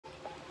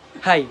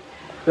Hi,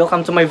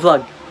 welcome to my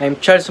vlog. I'm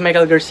Charles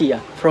Michael Garcia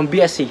from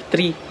BSc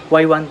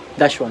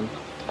 3Y1-1.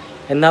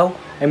 And now,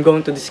 I'm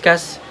going to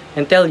discuss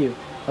and tell you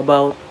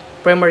about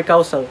primary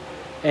causal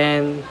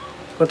and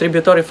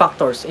contributory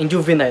factors in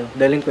juvenile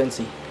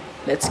delinquency.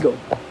 Let's go.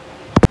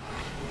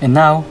 And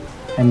now,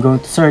 I'm going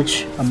to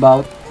search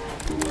about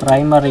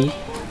primary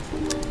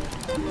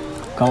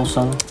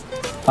causal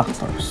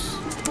factors.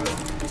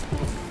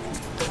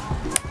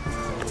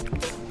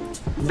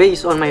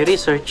 Based on my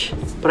research,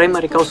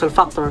 primary causal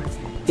factor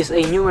is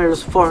a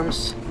numerous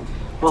forms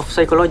of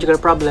psychological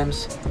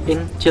problems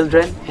in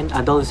children and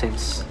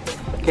adolescents.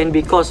 Can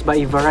be caused by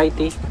a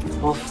variety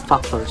of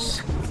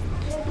factors,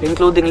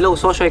 including low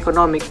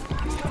socioeconomic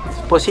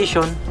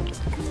position,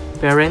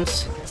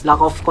 parents, lack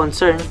of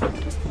concern,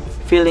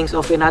 feelings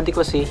of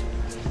inadequacy,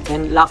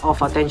 and lack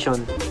of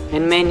attention,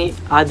 and many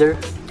other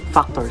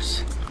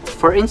factors.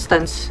 For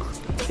instance,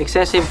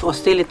 excessive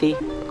hostility,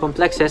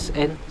 complexes,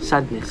 and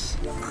sadness.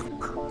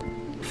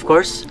 Of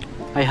course,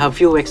 I have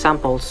few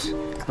examples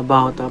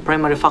about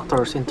primary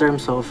factors in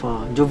terms of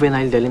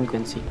juvenile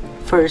delinquency.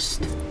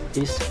 First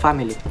is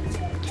family.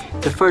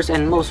 The first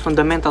and most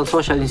fundamental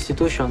social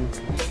institution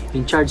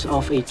in charge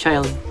of a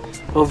child's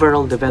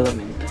overall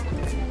development.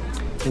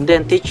 And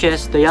then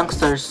teaches the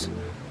youngsters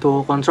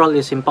to control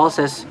his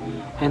impulses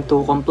and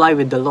to comply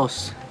with the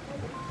laws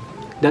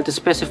that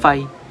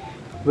specify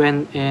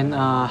when and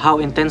how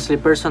intensely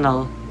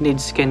personal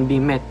needs can be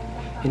met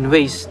in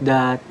ways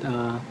that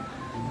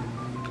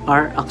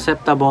are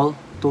acceptable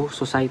to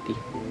society.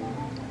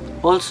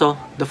 Also,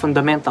 the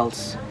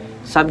fundamentals,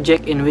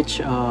 subject in which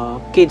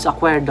kids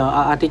acquire the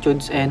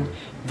attitudes and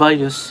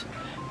values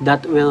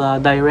that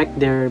will direct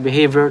their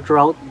behavior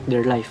throughout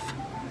their life.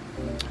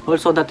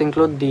 Also, that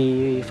include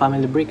the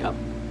family breakup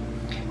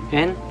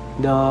and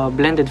the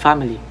blended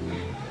family.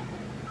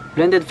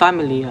 Blended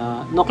family,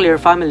 nuclear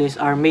families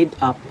are made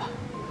up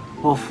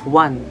of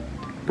one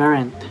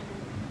parent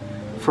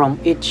from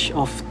each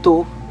of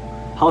two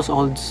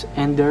households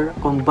and their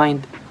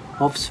combined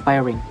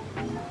offspring.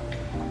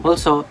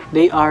 Also,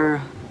 they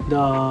are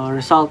the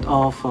result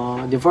of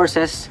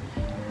divorces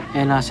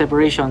and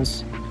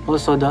separations,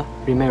 also the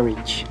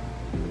remarriage.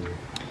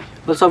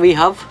 Also, we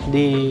have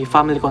the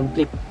family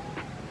conflict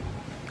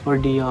or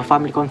the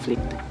family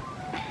conflict.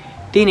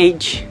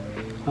 Teenage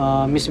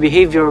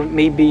misbehavior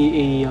may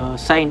be a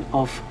sign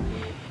of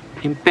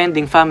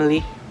impending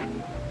family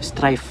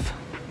strife,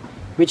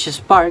 which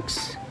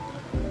sparks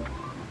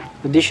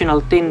additional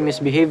teen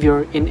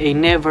misbehavior in a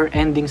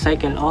never-ending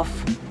cycle of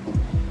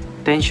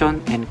tension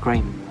and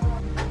crime.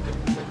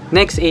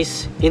 Next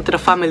is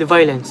intra-family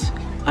violence,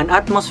 an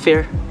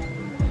atmosphere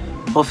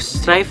of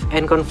strife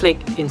and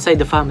conflict inside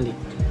the family.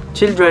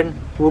 Children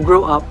who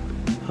grow up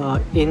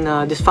in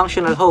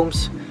dysfunctional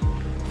homes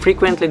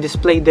frequently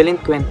display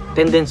delinquent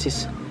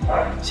tendencies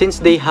since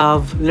they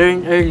have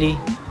learned early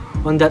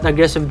on that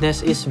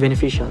aggressiveness is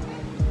beneficial.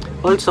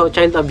 Also,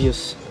 child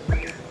abuse.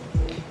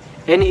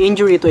 Any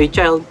injury to a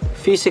child,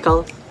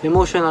 physical,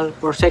 emotional,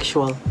 or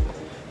sexual,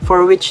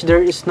 for which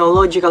there is no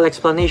logical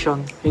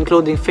explanation,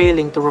 including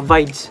failing to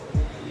provide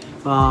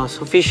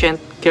sufficient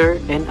care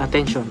and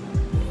attention.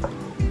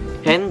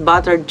 And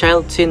battered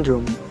child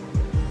syndrome,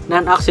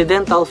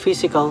 non-accidental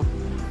physical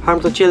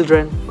harm to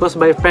children caused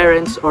by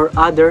parents or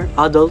other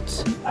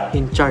adults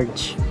in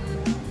charge.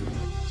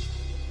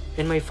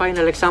 And my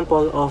final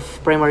example of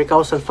primary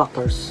causal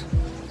factors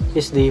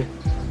is the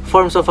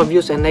forms of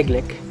abuse and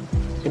neglect.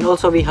 And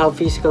also we have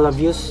physical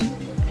abuse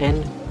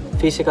and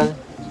physical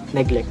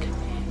neglect.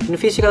 In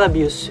physical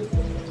abuse,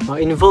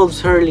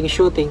 involves hurling,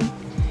 shooting,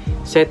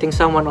 setting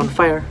someone on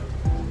fire,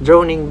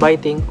 drowning,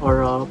 biting,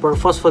 or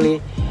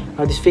purposefully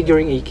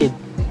disfiguring a kid.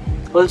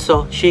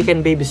 Also,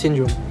 shaken baby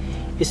syndrome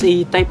is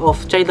a type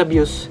of child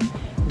abuse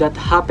that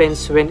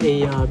happens when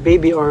a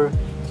baby or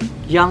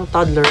young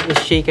toddler is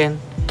shaken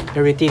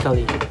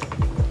erratically.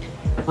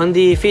 On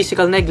the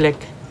physical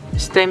neglect,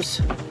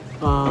 stems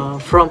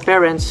from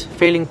parents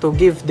failing to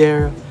give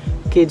their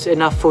kids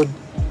enough food,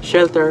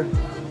 shelter,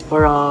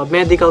 or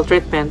medical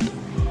treatment,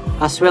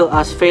 as well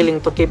as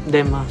failing to keep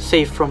them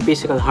safe from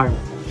physical harm.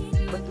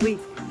 But wait,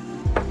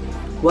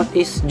 what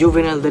is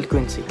juvenile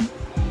delinquency?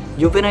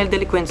 Juvenile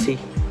delinquency,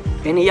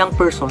 any young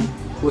person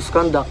whose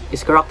conduct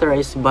is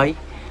characterized by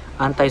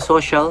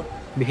antisocial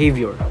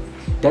behavior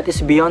that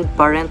is beyond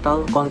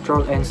parental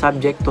control and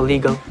subject to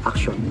legal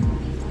action.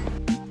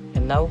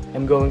 And now,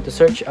 I'm going to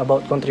search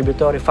about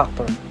contributory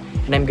factor,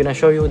 and I'm gonna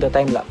show you the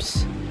time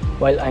lapse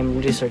while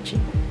I'm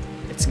researching.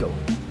 Let's go.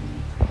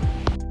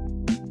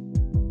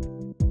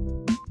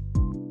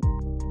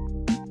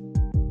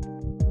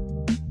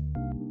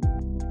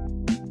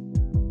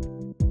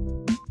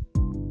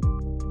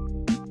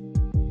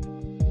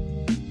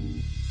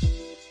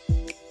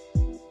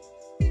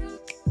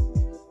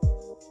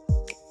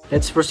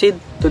 Let's proceed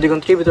to the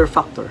contributor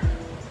factor.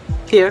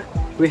 Here,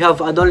 we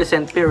have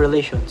adolescent peer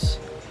relations.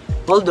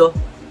 Although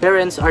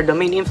parents are the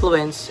main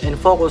influence and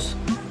focus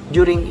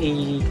during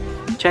a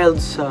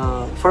child's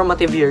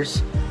formative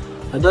years,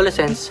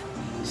 adolescents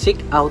seek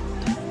out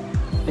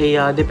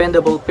a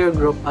dependable peer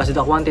group as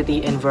the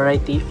quantity and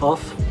variety of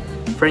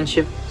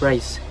friendship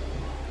rise.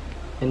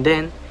 And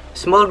then,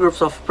 small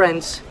groups of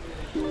friends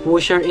who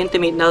share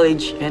intimate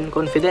knowledge and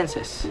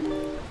confidences.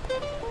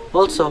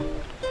 Also,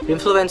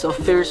 influence of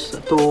fears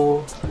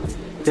to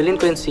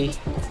delinquency.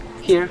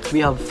 Here we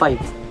have 5.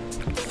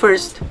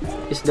 First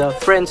is the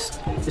friends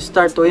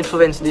start to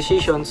influence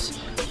decisions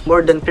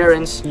more than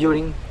parents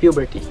during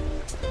puberty.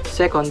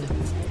 Second,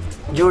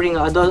 during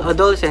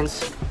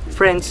adolescence,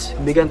 friends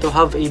began to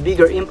have a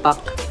bigger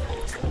impact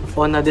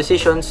on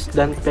decisions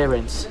than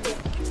parents.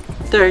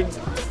 Third,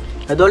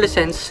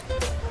 adolescents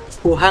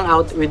who hang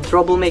out with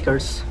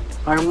troublemakers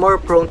are more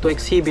prone to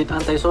exhibit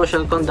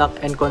antisocial conduct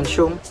and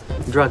consume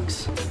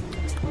drugs.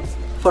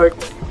 Fourth,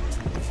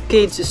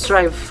 kids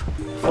strive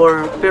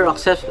for peer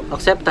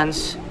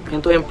acceptance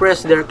and to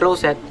impress their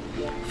closest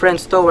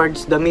friends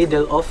towards the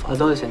middle of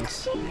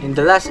adolescence. And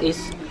the last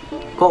is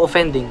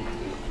co-offending,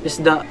 is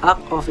the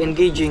act of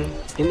engaging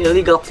in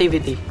illegal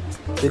activity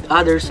with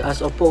others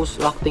as opposed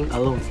to acting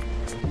alone.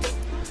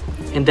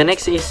 And the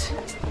next is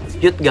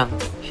youth gang.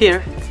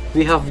 Here,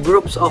 we have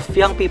groups of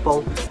young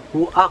people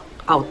who act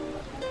out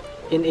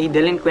in a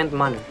delinquent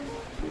manner.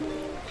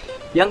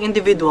 Young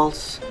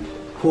individuals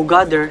who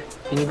gather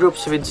in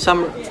groups with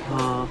some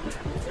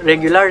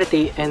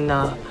regularity and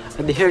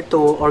adhere to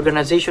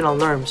organizational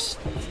norms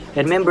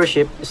and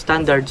membership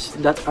standards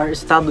that are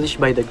established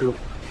by the group.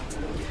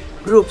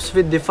 Groups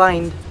with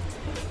defined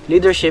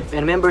leadership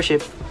and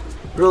membership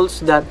rules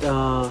that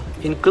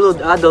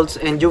include adults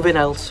and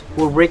juveniles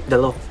who break the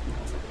law.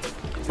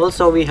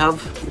 Also, we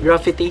have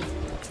graffiti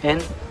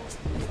and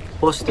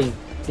posting.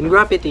 In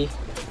graffiti,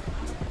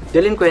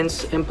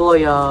 delinquents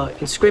employ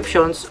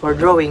inscriptions or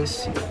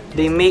drawings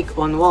they make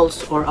on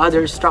walls or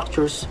other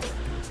structures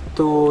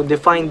to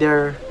define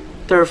their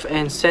turf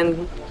and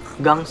send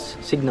gang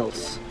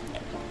signals.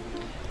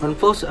 On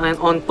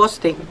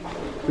posting,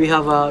 we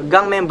have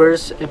gang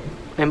members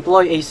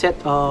employ a set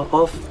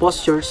of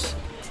postures,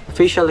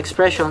 facial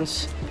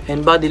expressions,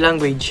 and body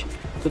language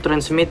to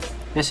transmit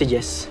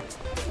messages.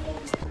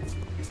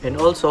 And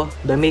also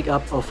the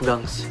makeup of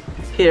gangs.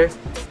 Here,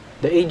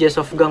 the ages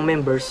of gang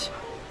members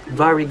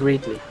vary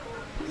greatly,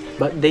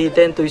 but they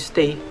tend to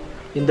stay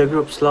in the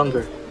groups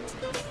longer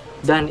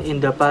than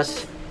in the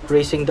past,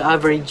 raising the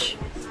average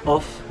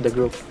of the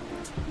group.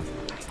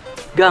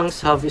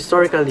 Gangs have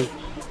historically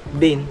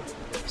been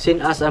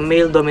seen as a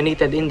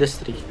male-dominated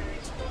industry.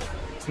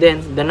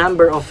 Then, the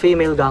number of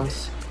female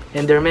gangs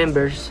and their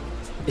members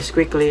is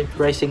quickly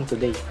rising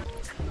today.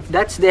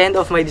 That's the end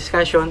of my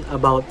discussion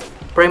about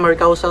primary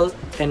causal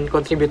and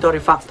contributory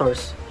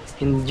factors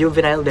in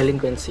juvenile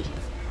delinquency.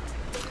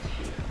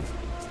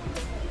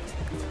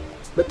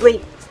 But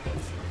wait!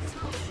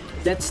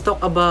 Let's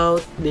talk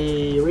about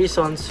the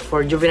reasons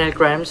for juvenile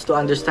crimes to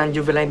understand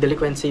juvenile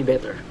delinquency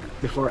better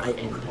before I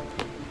end.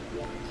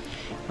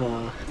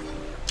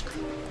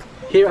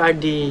 Here are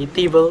the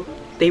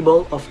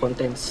table of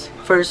contents.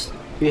 First,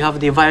 we have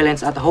the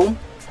violence at home,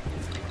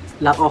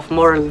 lack of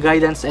moral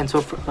guidance and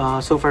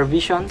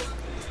supervision,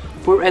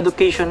 poor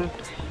education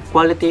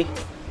quality,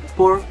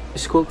 poor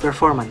school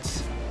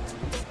performance,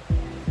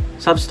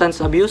 substance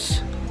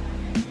abuse,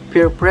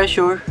 peer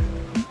pressure,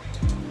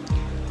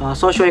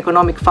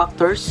 socioeconomic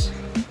factors,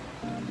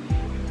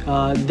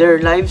 their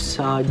lives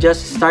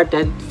just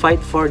started, fight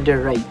for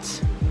their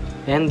rights,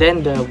 and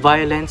then the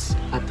violence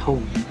at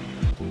home.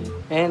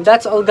 And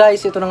that's all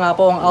guys, ito na nga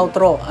po ang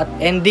outro at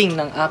ending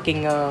ng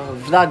aking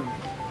vlog,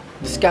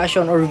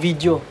 discussion or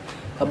video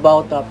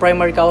about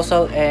primary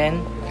causal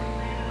and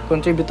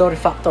contributory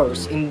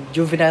factors in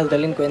juvenile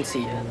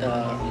delinquency.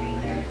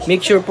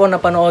 Make sure po na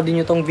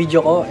panoodin nyo tong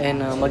video ko and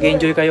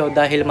mag-enjoy kayo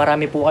dahil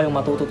marami po kayong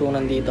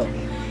matututunan dito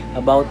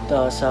about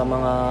sa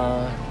mga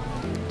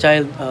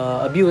child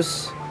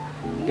abuse,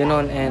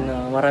 ganon. And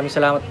maraming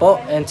salamat po.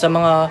 And sa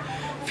mga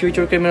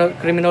future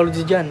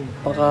criminology dyan,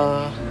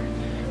 baka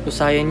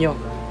usayan nyo.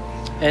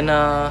 And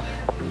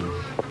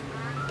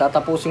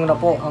tatapusin ko na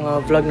po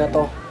ang vlog na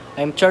to.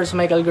 I'm Charles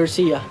Michael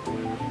Garcia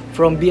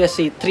from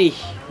BSC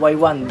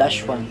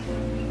 3Y1-1.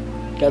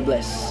 God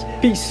bless.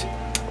 Peace.